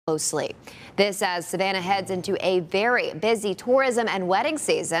Closely. This as Savannah heads into a very busy tourism and wedding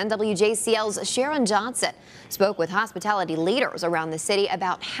season. WJCL's Sharon Johnson spoke with hospitality leaders around the city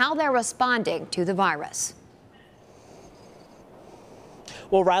about how they're responding to the virus.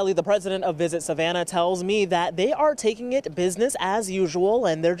 Well, Riley, the president of Visit Savannah, tells me that they are taking it business as usual,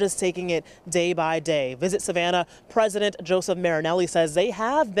 and they're just taking it day by day. Visit Savannah President Joseph Marinelli says they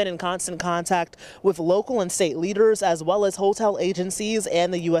have been in constant contact with local and state leaders, as well as hotel agencies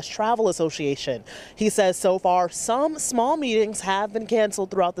and the U.S. Travel Association. He says so far some small meetings have been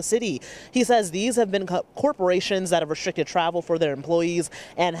canceled throughout the city. He says these have been corporations that have restricted travel for their employees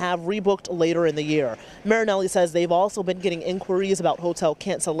and have rebooked later in the year. Marinelli says they've also been getting inquiries about hotel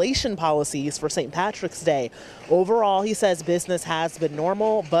cancellation policies for St. Patrick's Day. Overall, he says business has been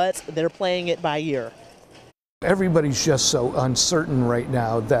normal, but they're playing it by ear. Everybody's just so uncertain right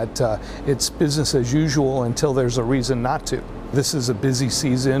now that it's business as usual until there's a reason not to. This is a busy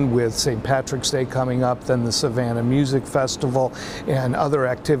season with St. Patrick's Day coming up, then the Savannah Music Festival and other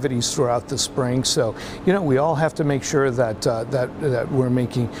activities throughout the spring. So, you know, we all have to make sure that that we're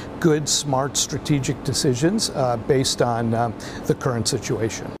making good, smart, strategic decisions based on the current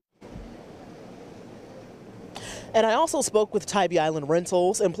situation. And I also spoke with Tybee Island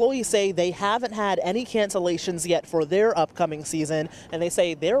Rentals. Employees say they haven't had any cancellations yet for their upcoming season, and they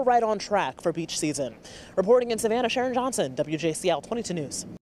say they're right on track for beach season. Reporting in Savannah, Sharon Johnson, WJCL 22 News.